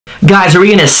Guys, are we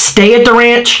gonna stay at the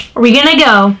ranch? Are we gonna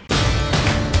go?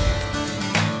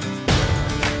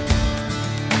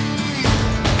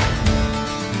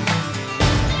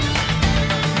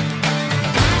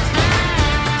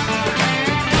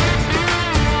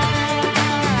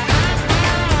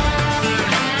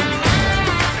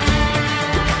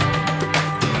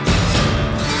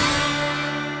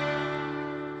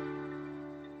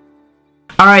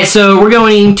 Alright, so we're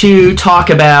going to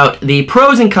talk about the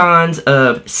pros and cons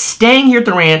of staying here at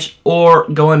the ranch or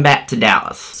going back to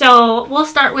Dallas. So we'll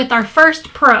start with our first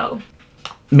pro.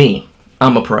 Me.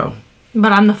 I'm a pro.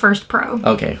 But I'm the first pro.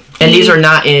 Okay. And these are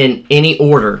not in any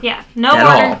order. Yeah, no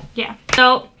order. All. Yeah.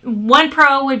 So one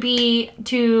pro would be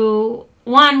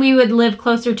we would live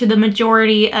closer to the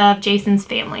majority of Jason's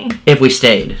family. If we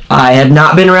stayed. I have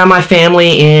not been around my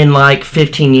family in like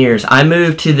 15 years. I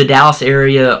moved to the Dallas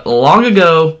area long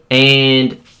ago,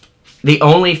 and the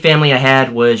only family I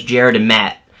had was Jared and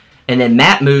Matt. And then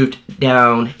Matt moved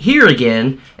down here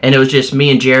again, and it was just me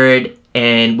and Jared,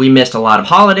 and we missed a lot of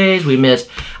holidays.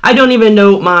 I don't even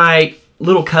know my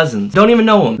little cousins. Don't even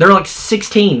know them. They're like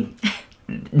 16.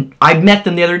 I met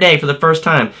them the other day for the first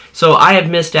time. So I have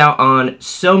missed out on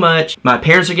so much. My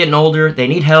parents are getting older. They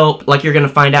need help. Like you're going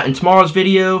to find out in tomorrow's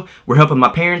video, we're helping my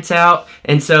parents out.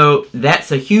 And so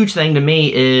that's a huge thing to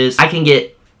me, is I can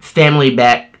get family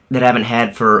back that I haven't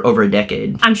had for over a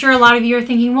decade. I'm sure a lot of you are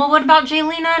thinking, well, what about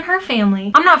Jaylena and her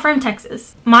family? I'm not from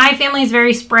Texas. My family is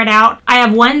very spread out. I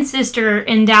have one sister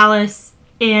in Dallas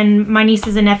and my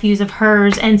nieces and nephews of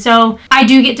hers, and so I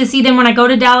do get to see them when I go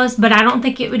to Dallas, but I don't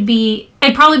think it'd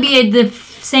probably be the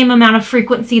same amount of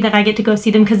frequency that I get to go see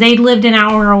them, because they lived an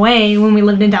hour away when we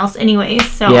lived in Dallas anyways.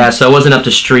 So yeah, so it wasn't up the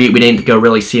street. We didn't go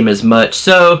really see them as much.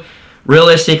 So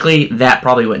realistically, that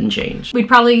probably wouldn't change. We'd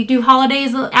probably do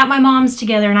holidays at my mom's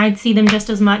together, and I'd see them just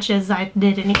as much as I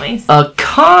did anyways. A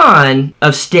con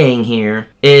of staying here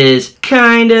is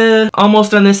kind of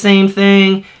almost on the same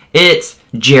thing. It's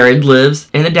Jared lives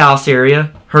in the Dallas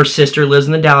area, her sister lives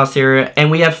in the Dallas area,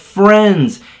 and we have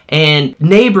friends and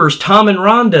neighbors, Tom and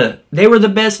Rhonda. They were the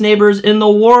best neighbors in the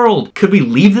world. Could we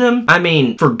leave them? I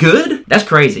mean, for good? That's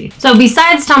crazy. So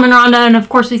besides Tom and Rhonda, and of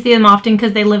course we see them often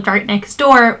because they lived right next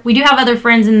door, we do have other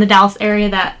friends in the Dallas area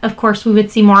that, of course, we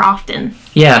would see more often.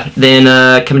 Yeah,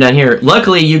 then coming down here.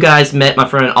 Luckily, you guys met my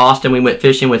friend Austin. We went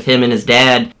fishing with him and his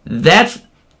dad. That's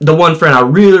the one friend I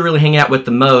really hang out with the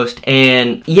most.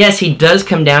 And yes, he does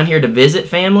come down here to visit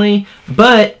family,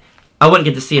 but I wouldn't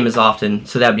get to see him as often,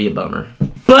 so that'd be a bummer.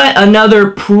 But another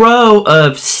pro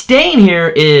of staying here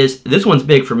is, this one's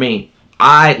big for me.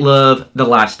 I love the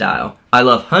lifestyle. I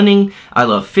love hunting. I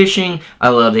love fishing. I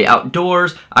love the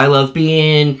outdoors. I love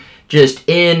being just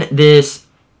in this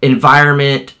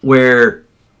environment where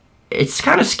it's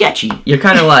kind of sketchy. You're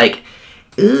kind of like,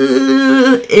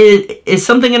 is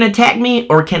something going to attack me,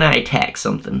 or can I attack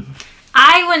something?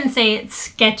 I wouldn't say it's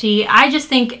sketchy. I just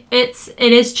think it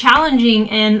is challenging,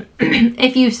 and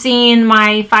if you've seen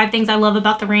my 5 things I love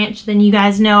about the ranch, then you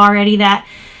guys know already that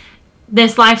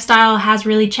this lifestyle has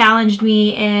really challenged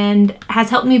me and has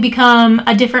helped me become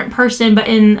a different person, but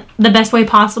in the best way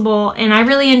possible. And I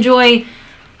really enjoy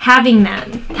having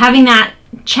that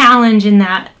challenge, and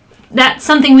that's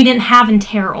something we didn't have in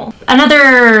Terrell.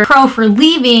 Another pro for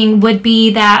leaving would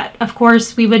be that, of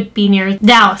course, we would be near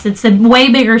Dallas. It's a way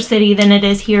bigger city than it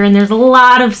is here, and there's a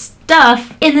lot of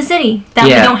stuff in the city that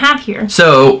we don't have here.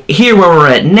 So here where we're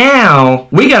at now,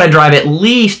 we gotta drive at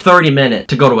least 30 minutes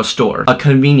to go to a store, a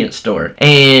convenience store.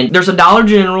 And there's a Dollar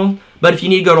General, but if you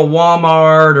need to go to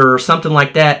Walmart or something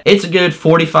like that, it's a good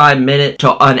 45 minutes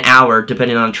to an hour,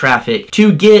 depending on traffic,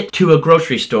 to get to a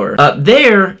grocery store. Up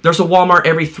there's a Walmart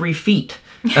every 3 feet.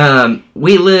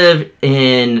 We live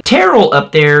in Terrell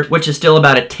up there, which is still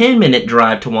about a 10-minute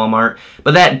drive to Walmart,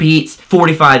 but that beats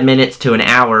 45 minutes to an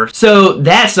hour. So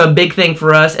that's a big thing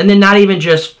for us. And then not even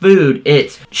just food,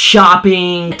 it's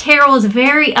shopping. Terrell is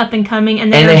very up and coming,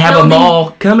 and they have a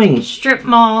mall coming. Strip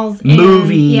malls,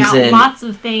 movies, and lots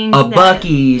of things. A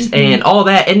Buc-ee's and all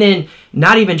that. And then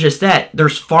not even just that,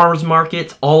 there's farmers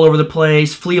markets all over the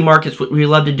place, flea markets, which we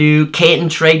love to do, Canton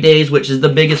Trade Days, which is the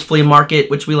biggest flea market,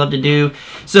 which we love to do.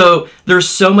 So there's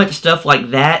so much stuff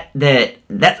like that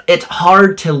it's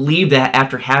hard to leave that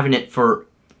after having it for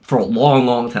a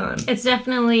long time. It's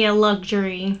definitely a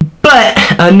luxury. But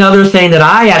another thing that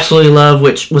I absolutely love,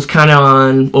 which was kind of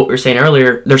on what we were saying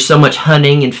earlier, there's so much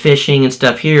hunting and fishing and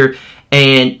stuff here.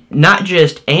 And not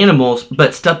just animals,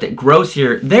 but stuff that grows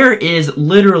here. There is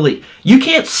literally, you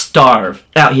can't starve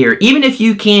out here. Even if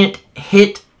you can't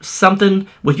hit something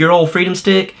with your old freedom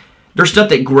stick, there's stuff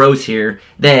that grows here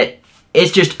that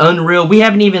it's just unreal. We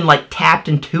haven't even like tapped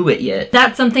into it yet.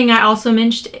 That's something I also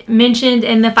mentioned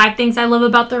in the 5 things I love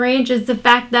about the ranch is the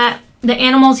fact that the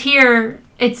animals here,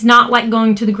 it's not like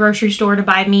going to the grocery store to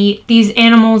buy meat. These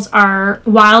animals are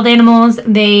wild animals.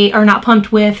 They are not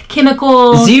pumped with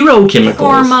chemicals. Zero chemicals.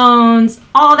 Hormones.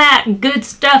 All that good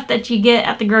stuff that you get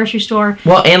at the grocery store.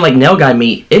 Well, and like Nilgai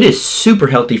meat, it is super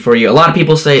healthy for you. A lot of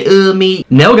people say, meat.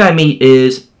 Nilgai meat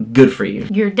is good for you.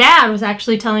 Your dad was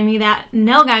actually telling me that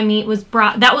Nilgai meat was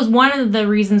brought, that was one of the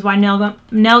reasons why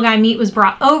Nilgai meat was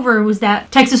brought over, was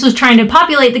that Texas was trying to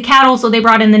populate the cattle, so they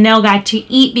brought in the Nilgai to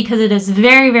eat because it is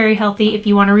very, very healthy. If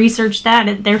you want to research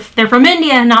that, they're from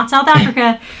India, not South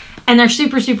Africa. And they're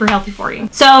super, super healthy for you.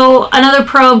 So another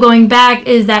pro of going back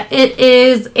is that it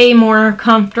is a more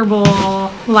comfortable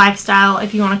lifestyle,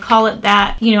 if you want to call it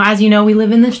that. You know, as you know, we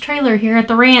live in this trailer here at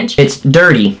the ranch. It's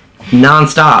dirty,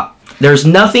 nonstop. There's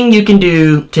nothing you can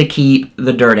do to keep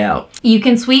the dirt out. You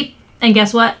can sweep, and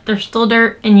guess what? There's still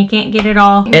dirt, and you can't get it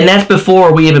all. And that's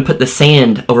before we even put the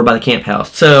sand over by the camp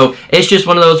house. So it's just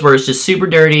one of those where it's just super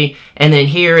dirty. And then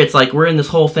here, it's like we're in this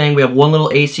whole thing. We have one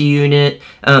little AC unit.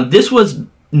 This was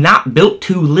not built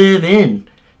to live in.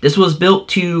 This was built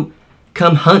to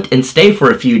come hunt and stay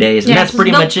for a few days, and that's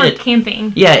pretty much it.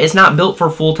 Camping. Yeah, it's not built for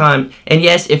full time. And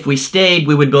yes, if we stayed,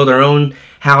 we would build our own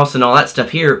house and all that stuff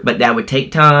here, but that would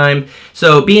take time.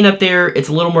 So being up there, it's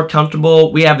a little more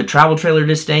comfortable. We have the travel trailer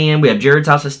to stay in. We have Jared's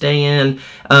house to stay in.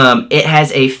 It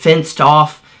has a fenced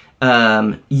off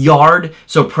yard,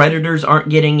 so predators aren't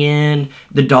getting in.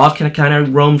 The dogs can kind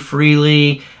of roam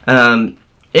freely.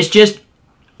 It's just,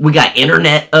 we got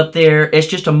internet up there. It's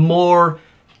just a more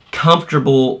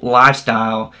comfortable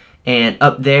lifestyle. And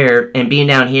up there, and being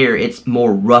down here, it's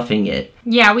more roughing it.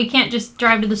 Yeah, we can't just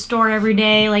drive to the store every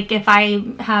day. Like, if I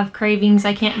have cravings,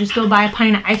 I can't just go buy a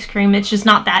pint of ice cream. It's just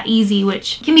not that easy,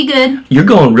 which can be good. You're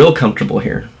going real comfortable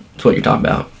here. That's what you're talking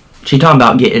about. She's talking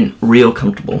about getting real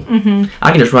comfortable. Mm-hmm. I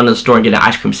can just run to the store and get an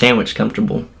ice cream sandwich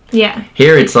comfortable. Yeah.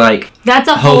 Here, it's like, that's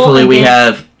a hopefully we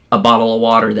have a bottle of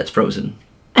water that's frozen.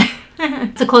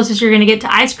 It's the closest you're going to get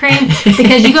to ice cream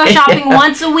because you go shopping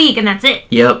once a week and that's it.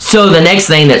 Yep. So the next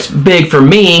thing that's big for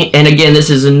me, and again, this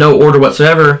is in no order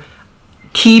whatsoever,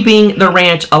 keeping the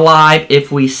ranch alive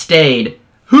if we stayed.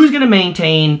 Who's going to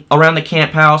maintain around the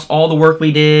camp house all the work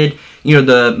we did? You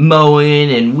know, the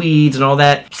mowing and weeds and all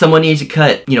that. Someone needs to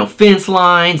cut, you know, fence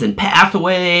lines and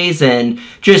pathways and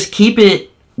just keep it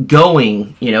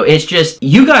going. You know, it's just,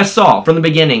 you guys saw from the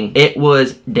beginning, it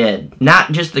was dead.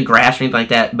 Not just the grass or anything like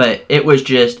that, but it was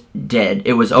just dead.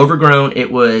 It was overgrown.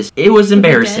 It was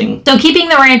embarrassing. So keeping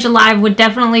the ranch alive would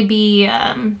definitely be,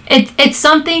 it's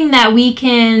something that we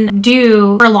can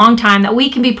do for a long time, that we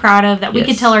can be proud of, that we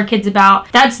can tell our kids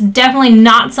about. That's definitely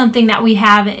not something that we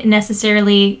have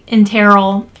necessarily in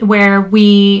Terrell, where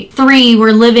we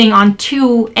were living on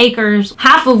 2 acres,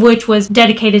 half of which was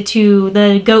dedicated to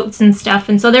the goats and stuff.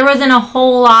 And so there wasn't a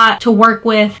whole lot to work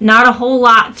with, not a whole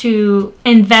lot to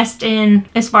invest in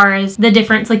as far as the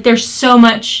difference. Like, there's so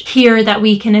much here that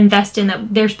we can invest in,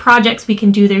 that there's projects we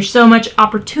can do. There's so much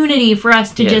opportunity for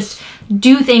us to just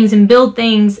do things and build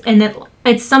things, and that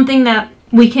it's something that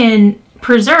we can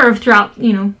preserve throughout,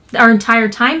 you know, our entire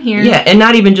time here. Yeah, and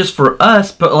not even just for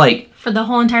us, but like for the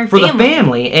whole entire family. For the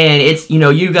family. And it's, you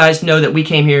know, you guys know that we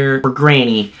came here for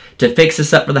Granny, to fix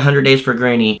us up for the 100 days for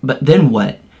Granny. But then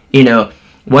what? You know,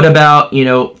 what about, you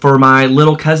know, for my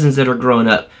little cousins that are growing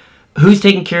up? Who's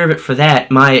taking care of it for that?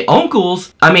 My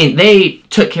uncles, I mean, they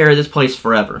took care of this place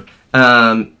forever.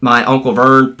 My Uncle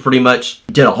Vern pretty much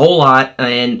did a whole lot,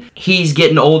 and he's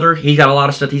getting older. He's got a lot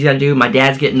of stuff he's got to do. My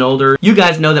dad's getting older. You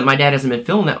guys know that my dad hasn't been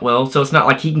feeling that well, so it's not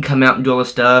like he can come out and do all this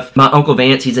stuff. My Uncle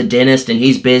Vance, he's a dentist, and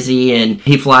he's busy, and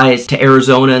he flies to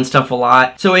Arizona and stuff a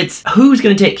lot. So it's, who's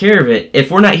going to take care of it? If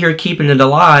we're not here keeping it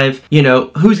alive, you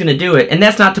know, who's going to do it? And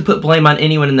that's not to put blame on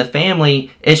anyone in the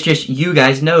family. It's just, you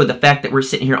guys know the fact that we're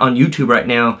sitting here on YouTube right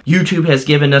now. YouTube has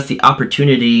given us the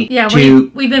opportunity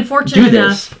to we've been fortunate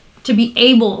enough to be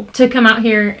able to come out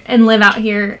here and live out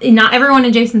here. Not everyone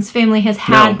in Jason's family has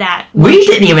had that luxury. We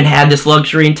didn't even have this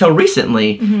luxury until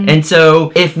recently. Mm-hmm. And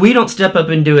so if we don't step up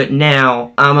and do it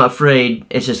now, I'm afraid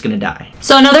it's just going to die.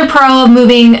 So another pro of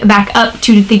moving back up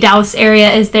to the Dallas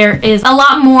area is there is a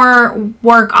lot more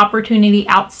work opportunity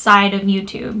outside of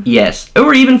YouTube. Yes.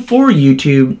 Or even for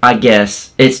YouTube, I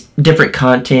guess. It's different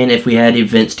content if we had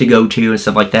events to go to and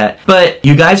stuff like that. But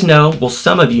you guys know, well,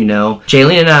 some of you know,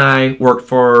 Jaylena and I worked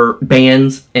for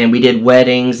bands, and we did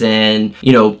weddings and,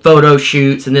 you know, photo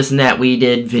shoots and this and that. We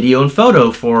did video and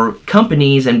photo for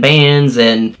companies and bands,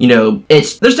 and, you know,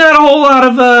 there's not a whole lot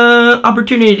of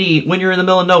opportunity when you're in the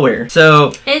middle of nowhere.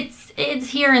 So it's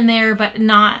here and there, but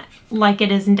not like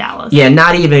it is in Dallas. Yeah,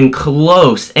 not even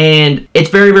close. And it's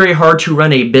very, very hard to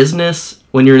run a business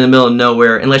when you're in the middle of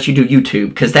nowhere, unless you do YouTube,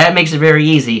 because that makes it very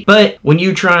easy. But when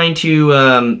you're trying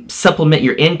to supplement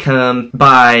your income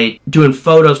by doing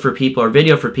photos for people or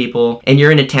video for people, and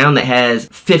you're in a town that has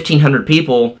 1,500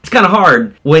 people, it's kind of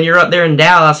hard. When you're up there in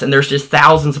Dallas and there's just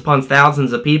thousands upon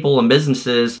thousands of people and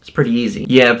businesses, it's pretty easy.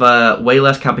 You have way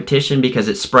less competition because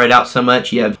it's spread out so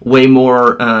much. You have way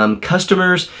more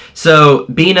customers. So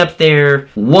being up there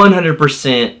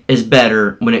 100% is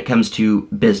better when it comes to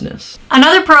business.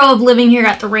 Another pro of living here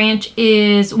at the ranch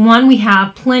is, one, we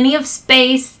have plenty of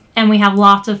space and we have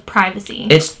lots of privacy.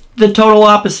 It's the total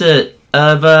opposite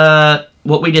of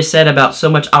what we just said about so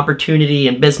much opportunity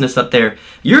and business up there.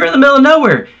 You're in the middle of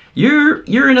nowhere.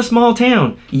 You're in a small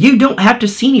town. You don't have to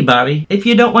see anybody if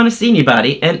you don't want to see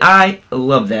anybody, and I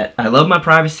love that. I love my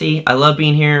privacy. I love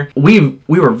being here. We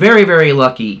were very, very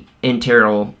lucky in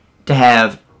Terrell to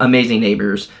have amazing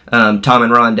neighbors, Tom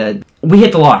and Rhonda. We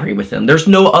hit the lottery with them. There's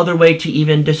no other way to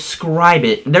even describe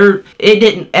it.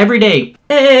 Every day,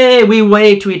 hey, we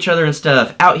wave to each other and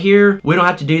stuff. Out here, we don't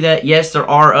have to do that. Yes, there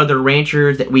are other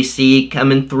ranchers that we see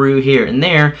coming through here and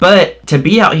there, but to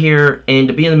be out here and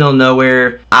to be in the middle of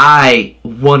nowhere, I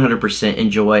 100%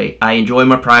 enjoy. I enjoy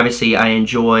my privacy. I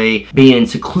enjoy being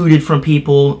secluded from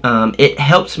people. It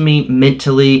helps me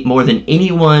mentally more than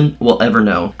anyone will ever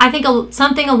know. I think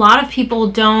something a lot of people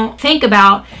don't think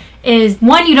about is,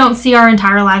 one, you don't see our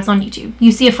entire lives on YouTube.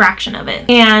 You see a fraction of it.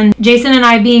 And Jason and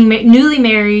I being newly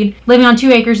married, living on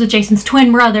 2 acres with Jason's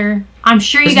twin brother, I'm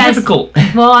sure you guys... difficult.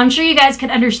 Well, I'm sure you guys could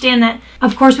understand that.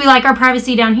 Of course, we like our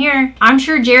privacy down here. I'm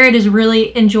sure Jared is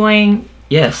really enjoying...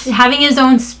 Yes. Having his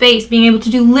own space, being able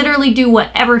to literally do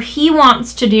whatever he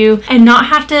wants to do and not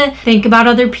have to think about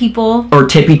other people. Or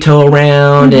tippy-toe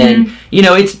around and, you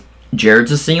know,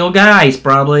 Jared's a single guy. He's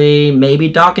probably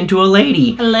maybe talking to a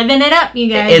lady. Living it up, you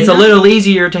guys. It's a little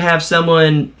easier to have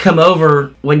someone come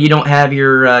over when you don't have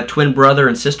your twin brother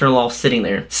and sister-in-law sitting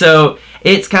there. So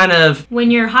it's kind of...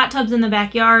 When your hot tub's in the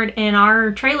backyard and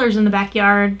our trailer's in the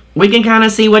backyard, we can kind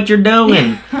of see what you're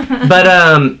doing.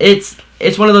 But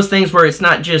it's one of those things where it's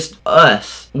not just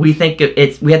us. We have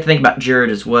to think about Jared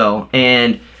as well.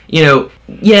 And, you know,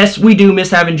 yes, we do miss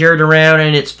having Jared around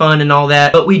and it's fun and all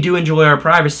that, but we do enjoy our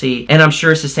privacy, and I'm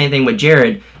sure it's the same thing with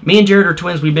Jared. Me and Jared are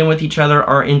twins. We've been with each other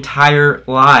our entire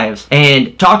lives,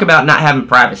 and talk about not having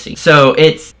privacy. So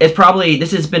it's probably,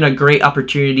 this has been a great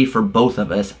opportunity for both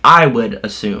of us, I would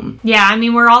assume. Yeah, I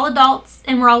mean, we're all adults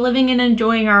and we're all living and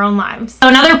enjoying our own lives. So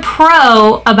another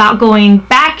pro about going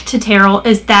back to Terrell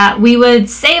is that we would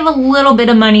save a little bit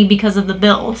of money because of the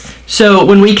bills. So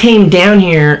when we came down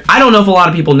here, I don't know if a lot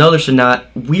of people know this or not,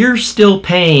 we're still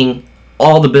paying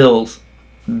all the bills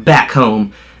back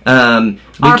home. Our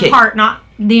part, not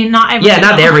everything. Yeah,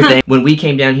 not everything. When we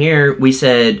came down here, we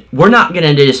said, we're not going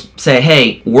to just say,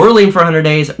 hey, we're leaving for 100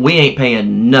 days. We ain't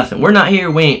paying nothing. We're not here.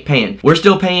 We ain't paying. We're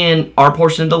still paying our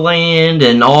portion of the land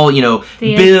and all, you know,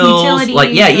 the bills. Utilities.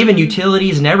 Like, yeah, even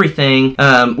utilities and everything.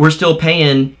 We're still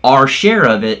paying our share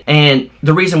of it. And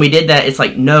the reason we did that, it's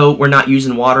like, no, we're not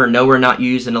using water. No, we're not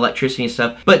using electricity and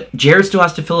stuff. But Jared still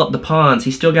has to fill up the ponds.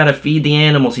 He's still got to feed the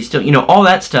animals. He's still, you know, all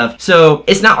that stuff. So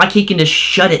it's not like he can just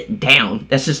shut it down.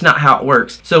 That's just not how it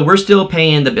works. So we're still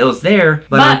paying the bills there,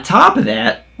 but on top of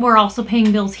that, we're also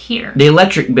paying bills here. The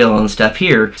electric bill and stuff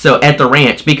here. So at the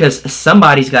ranch, because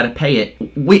somebody's got to pay it.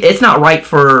 It's not right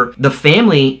for the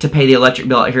family to pay the electric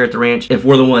bill out here at the ranch if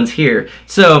we're the ones here.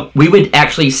 So we would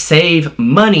actually save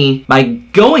money by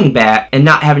going back and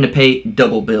not having to pay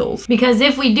double bills. Because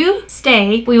if we do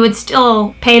stay, we would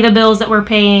still pay the bills that we're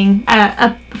paying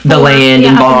the land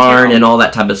and barn and all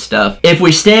that type of stuff. If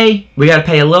we stay, we got to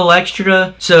pay a little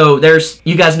extra. So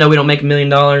you guys know we don't make $1 million.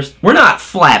 We're not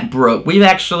flat broke. We've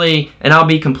actually, and I'll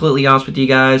be completely honest with you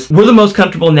guys, we're the most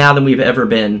comfortable now than we've ever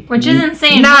been. Which isn't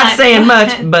saying much. Not saying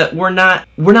much, but we're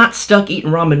not stuck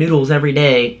eating ramen noodles every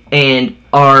day, and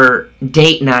our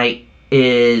date night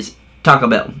is Taco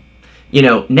Bell. You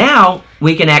know, now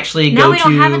we can actually go to... Now we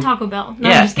don't have a Taco Bell. No,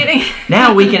 yeah. I'm just kidding.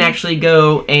 Now we can actually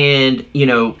go and, you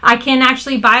know... I can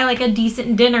actually buy like a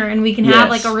decent dinner and we can have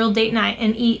like a real date night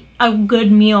and eat a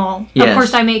good meal. Yes. Of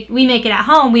course, we make it at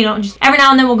home. We don't just... Every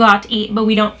now and then we'll go out to eat, but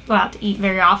we don't go out to eat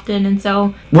very often, and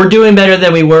so... We're doing better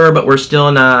than we were, but we're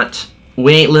still not...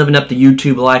 We ain't living up the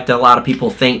YouTube life that a lot of people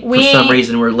think for some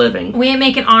reason we're living. We ain't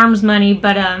making arms money,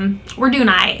 but we're doing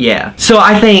alright. Yeah. So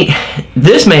I think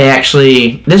this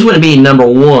wouldn't be number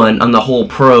one on the whole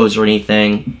pros or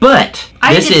anything, but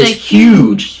this is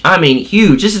huge. I mean,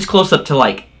 huge. This is close up to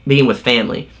like being with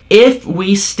family. if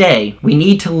we stay, we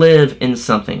need to live in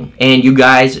something. And you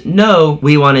guys know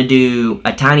we want to do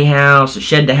a tiny house, a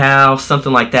shed to house,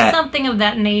 something like that. Something of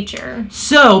that nature.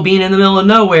 So, being in the middle of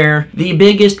nowhere, the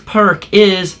biggest perk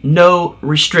is no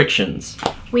restrictions.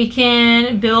 We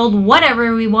can build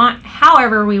whatever we want,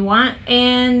 however we want,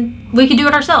 and we can do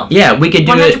it ourselves. Yeah, we could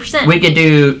do 100%. it. We could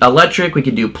do electric, we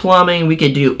could do plumbing, we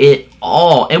could do it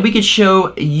all. And we could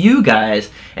show you guys.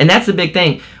 And that's the big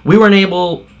thing. We weren't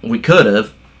able, we could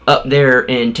have, up there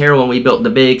in Terrell when we built the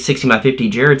big 60 by 50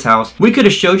 Jared's house. We could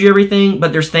have showed you everything,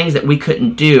 but there's things that we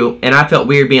couldn't do. And I felt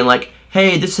weird being like,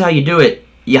 hey, this is how you do it.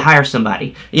 You hire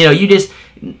somebody. You know, you just...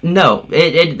 No,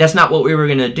 that's not what we were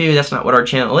going to do. That's not what our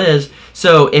channel is.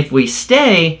 So if we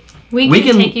stay... We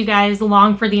can take you guys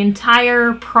along for the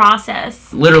entire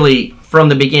process. Literally from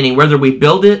the beginning, whether we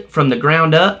build it from the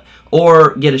ground up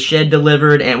or get a shed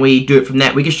delivered and we do it from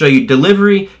that. We can show you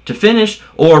delivery to finish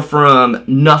or from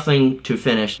nothing to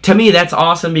finish. To me, that's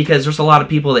awesome because there's a lot of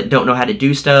people that don't know how to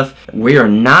do stuff. We are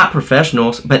not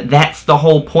professionals, but that's the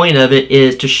whole point of it,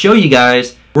 is to show you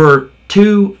guys we're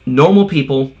two normal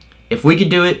people. If we can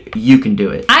do it, you can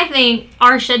do it. I think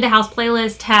our Shed to House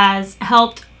playlist has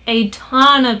helped a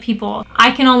ton of people.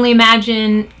 I can only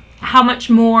imagine how much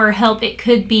more help it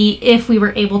could be if we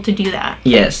were able to do that.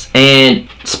 Yes, and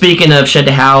speaking of Shed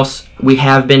to House, we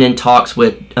have been in talks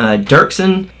with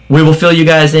Dirksen. We will fill you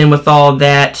guys in with all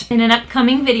that in an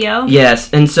upcoming video.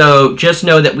 Yes, and so just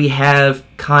know that we have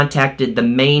contacted the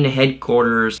main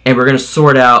headquarters and we're going to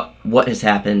sort out what has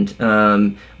happened.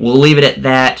 We'll leave it at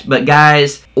that. But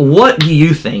guys, what do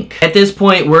you think? At this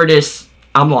point,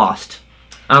 I'm lost.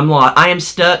 I am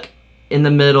stuck in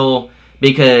the middle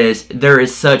because there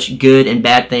is such good and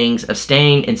bad things of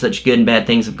staying and such good and bad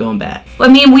things of going back. I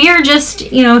mean, we are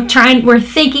just, you know, we're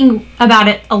thinking about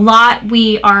it a lot.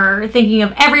 We are thinking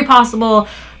of every possible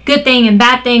good thing and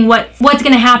bad thing, what's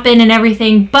going to happen and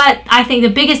everything. But I think the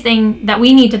biggest thing that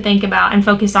we need to think about and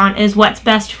focus on is what's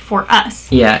best for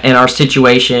us. Yeah, and our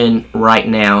situation right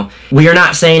now. We are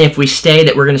not saying if we stay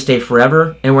that we're going to stay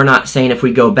forever, and we're not saying if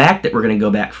we go back that we're going to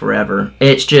go back forever.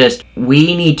 It's just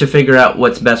we need to figure out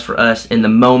what's best for us in the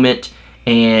moment.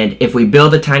 And if we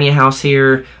build a tiny house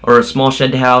here or a small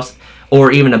shed house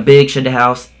or even a big shed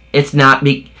house, it's not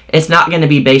going to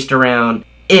be based around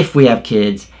if we have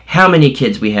kids, how many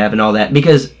kids we have and all that,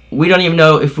 because we don't even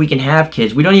know if we can have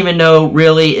kids. We don't even know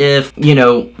really if, you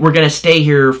know, we're going to stay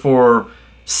here for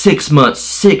 6 months,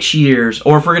 6 years,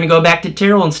 or if we're going to go back to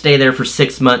Terrell and stay there for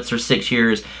 6 months or 6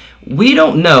 years. We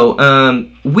don't know.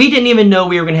 We didn't even know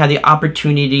we were going to have the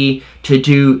opportunity to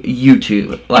do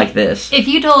YouTube like this. If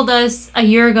you told us a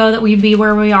year ago that we'd be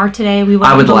where we are today, we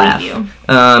I would believe laugh.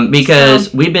 you.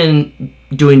 Because we've been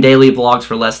doing daily vlogs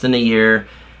for less than a year,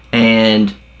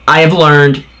 and I have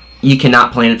learned you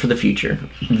cannot plan it for the future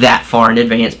that far in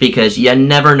advance because you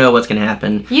never know what's going to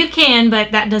happen. You can,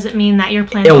 but that doesn't mean that your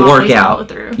plan will will work always out. follow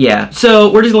through. Yeah.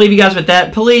 So we're just going to leave you guys with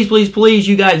that. Please, please, please,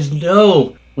 you guys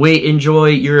know we enjoy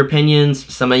your opinions.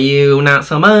 Some of you, not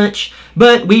so much.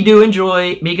 But we do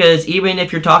enjoy, because even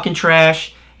if you're talking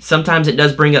trash, sometimes it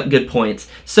does bring up good points.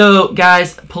 So,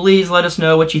 guys, please let us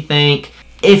know what you think.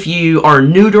 If you are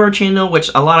new to our channel,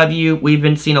 which a lot of you, we've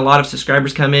been seeing a lot of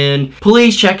subscribers come in,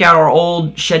 please check out our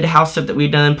old shed to house stuff that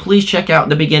we've done. Please check out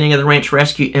the beginning of the ranch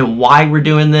rescue and why we're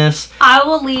doing this. I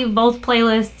will leave both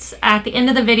playlists at the end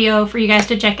of the video for you guys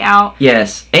to check out.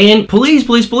 Yes, and please,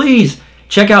 please, please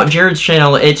check out Jared's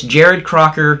channel. It's Jared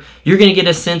Crocker. You're going to get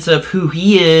a sense of who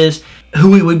he is,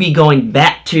 who we would be going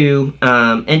back to,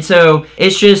 and so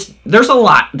it's just, there's a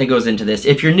lot that goes into this.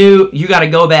 If you're new, you got to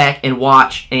go back and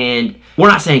watch, and we're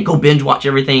not saying go binge watch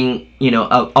everything, you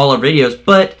know, all our videos,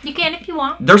 but you can if you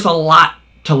want. There's a lot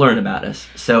to learn about us,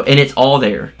 so, and it's all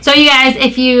there. So you guys,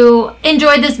 if you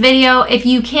enjoyed this video, if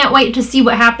you can't wait to see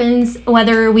what happens,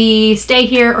 whether we stay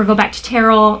here or go back to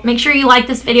Terrell, make sure you like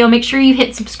this video, make sure you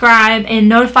hit subscribe and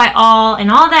notify all and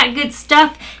all that good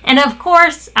stuff. And of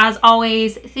course, as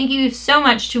always, thank you so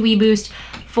much to WeBoost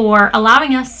for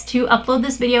allowing us to upload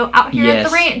this video out here at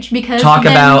the ranch, because talk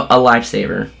about a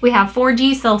lifesaver. We have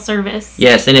 4G cell service.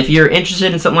 Yes, and if you're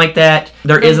interested in something like that,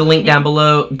 there is a link down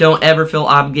below. Don't ever feel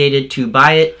obligated to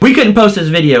buy it. We couldn't post this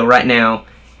video right now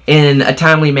in a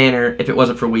timely manner if it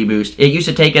wasn't for WeBoost. It used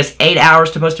to take us 8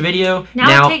 hours to post a video.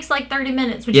 Now it takes like 30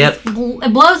 minutes, which is,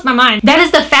 it blows my mind. That is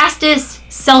the fastest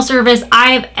cell service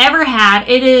I've ever had.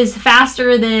 It is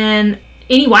faster than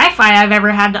any Wi-Fi I've ever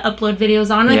had to upload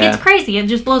videos on. Like, it's crazy. It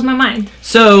just blows my mind.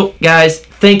 So, guys,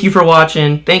 thank you for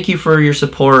watching. Thank you for your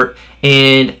support.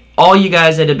 And all you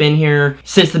guys that have been here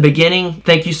since the beginning,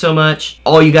 thank you so much.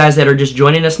 All you guys that are just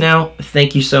joining us now,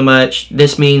 thank you so much.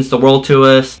 This means the world to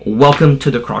us. Welcome to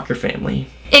the Crocker family.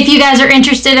 If you guys are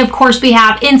interested, of course, we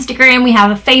have Instagram, we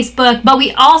have a Facebook, but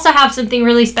we also have something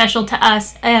really special to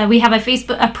us. We have a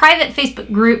private Facebook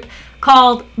group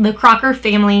called the Crocker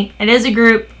Family. It is a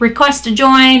group. Request to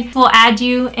join. We'll add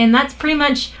you, and that's pretty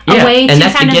much a way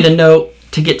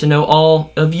to get to know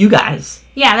all of you guys.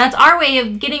 Yeah, that's our way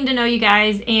of getting to know you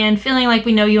guys and feeling like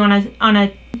we know you on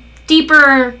a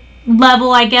deeper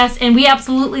level, I guess. And we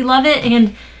absolutely love it,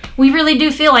 and we really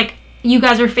do feel like you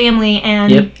guys are family.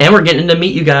 And yep, and we're getting to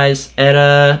meet you guys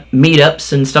at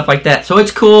meetups and stuff like that, so it's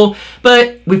cool.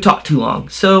 But we've talked too long,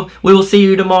 so we will see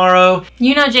you tomorrow.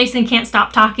 You know Jason can't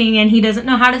stop talking, and he doesn't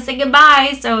know how to say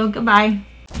goodbye, so goodbye.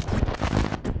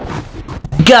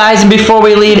 Guys, before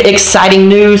we leave, exciting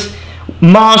news.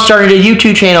 Mom started a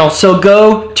YouTube channel, so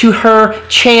go to her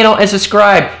channel and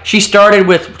subscribe. She started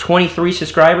with 23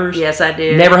 subscribers. Yes, I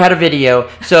did. Never had a video.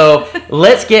 So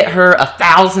let's get her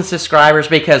 1,000 subscribers,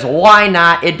 because why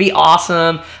not? It'd be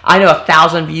awesome. I know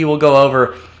 1,000 of you will go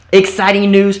over. Exciting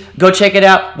news. Go check it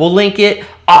out. We'll link it.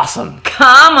 Awesome.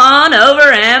 Come on over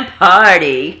and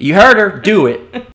party. You heard her. Do it.